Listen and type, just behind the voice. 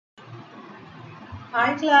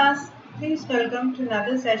Hi class, please welcome to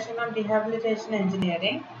another session on rehabilitation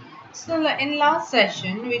engineering. In last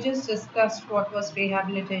session we just discussed what was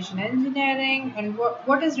rehabilitation engineering and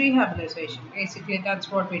what is rehabilitation. Basically that's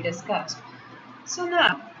what we discussed. So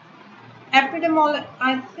now epidemiology,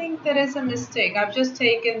 I think there is a mistake. I've just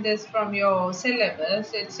taken this from your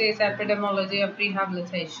syllabus. It says epidemiology of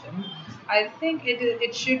rehabilitation. I think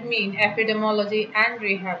it should mean epidemiology and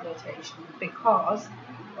rehabilitation because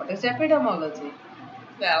what is epidemiology?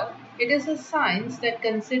 Well, it is a science that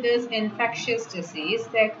considers infectious disease,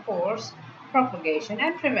 their course, propagation,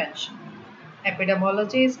 and prevention.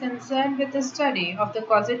 Epidemiology is concerned with the study of the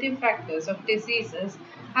causative factors of diseases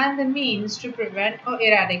and the means to prevent or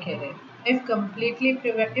eradicate it. If complete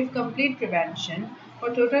prevention or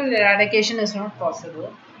total eradication is not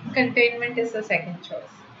possible, containment is the second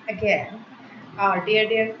choice. Again, our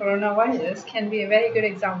dear coronavirus can be a very good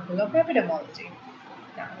example of epidemiology.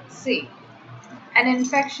 Now, see. An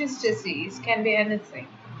infectious disease can be anything,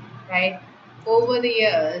 right? Over the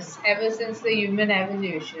years, ever since the human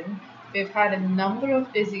evolution, we've had a number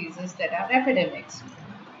of diseases that are epidemics,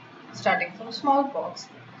 starting from smallpox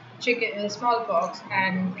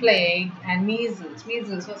and plague and measles.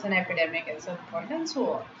 Measles was an epidemic at some point, and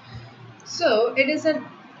so on. So it is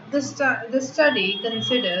the study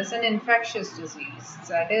considers an infectious disease,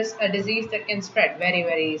 that is a disease that can spread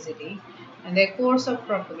very easily, and their course and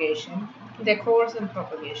propagation,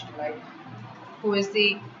 like who is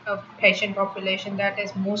the patient population that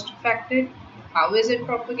is most affected, how is it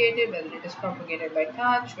propagated, whether it is propagated by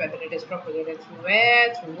touch, whether it is propagated through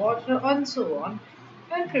air, through water, and so on,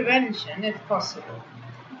 and prevention if possible.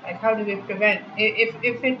 Like how do we prevent?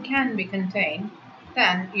 If it can be contained,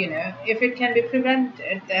 then if it can be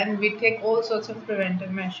prevented, then we take all sorts of preventive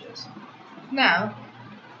measures. Now,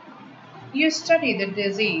 you study the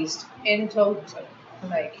disease in total,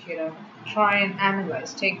 like try and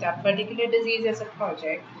analyze, take that particular disease as a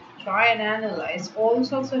project, try and analyze all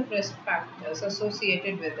sorts of risk factors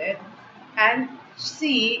associated with it, and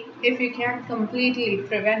see if you can completely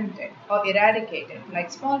prevent it or eradicate it.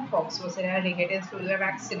 Like smallpox was eradicated through the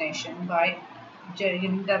vaccination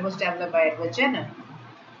that was developed by Edward Jenner,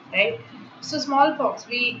 right? So smallpox,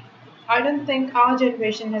 I don't think our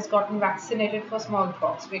generation has gotten vaccinated for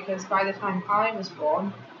smallpox because by the time I was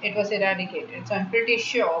born, it was eradicated. So I'm pretty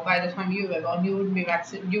sure by the time you were born,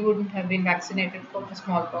 you wouldn't have been vaccinated for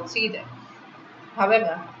smallpox either.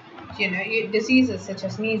 However, diseases such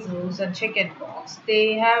as measles and chickenpox,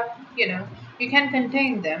 they have, you can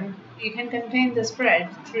contain them. You can contain the spread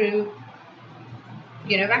through,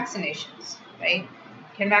 vaccinations, right?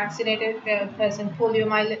 Can vaccinate a person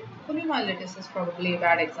poliomyelitis is probably a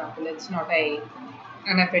bad example. It's not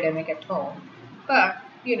an epidemic at all. But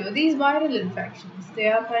these viral infections, they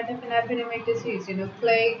are kind of an epidemic disease.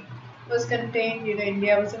 Plague was contained.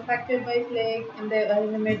 India was affected by plague in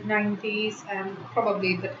the mid 90s and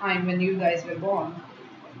probably the time when you guys were born.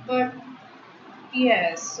 But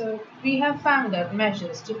yes, so we have found out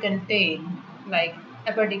measures to contain like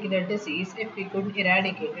a particular disease if we could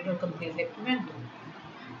eradicate it or completely prevent it.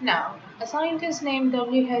 Now, a scientist named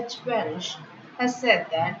W.H. Welsh has said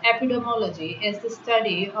that epidemiology is the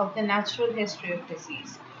study of the natural history of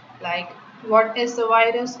disease, like what is the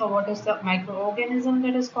virus or what is the microorganism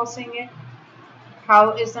that is causing it,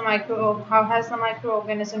 how has the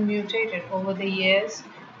microorganism mutated over the years,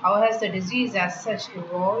 how has the disease as such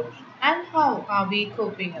evolved, and how are we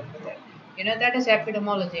coping up with it. That is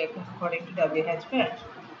epidemiology according to W.H. Welsh.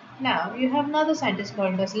 Now, you have another scientist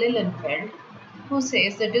called as Lilienfeld who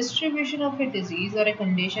says the distribution of a disease or a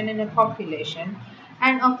condition in a population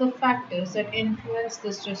and of the factors that influence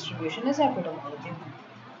this distribution is epidemiology.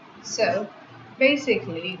 So,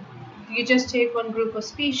 basically, you just take one group of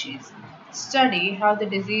species, study how the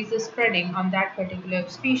disease is spreading on that particular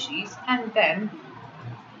species, and then,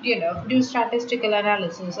 do statistical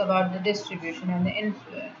analysis about the distribution and the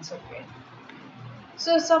influence of it.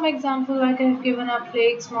 So some example like I have given are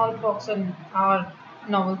plague, smallpox, and our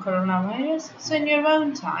novel coronavirus. So in your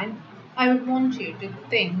own time, I would want you to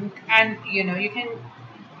think, and you can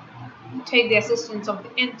take the assistance of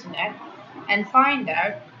the internet and find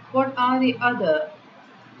out what are the other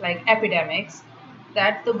like epidemics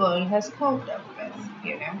that the world has coped up with.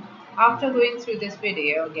 After going through this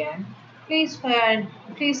video again, please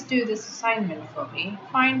do this assignment for me.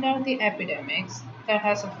 Find out the epidemics that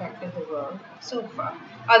has affected the world so far,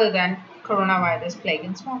 other than coronavirus, plague,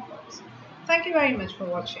 and smallpox. Thank you very much for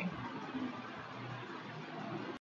watching.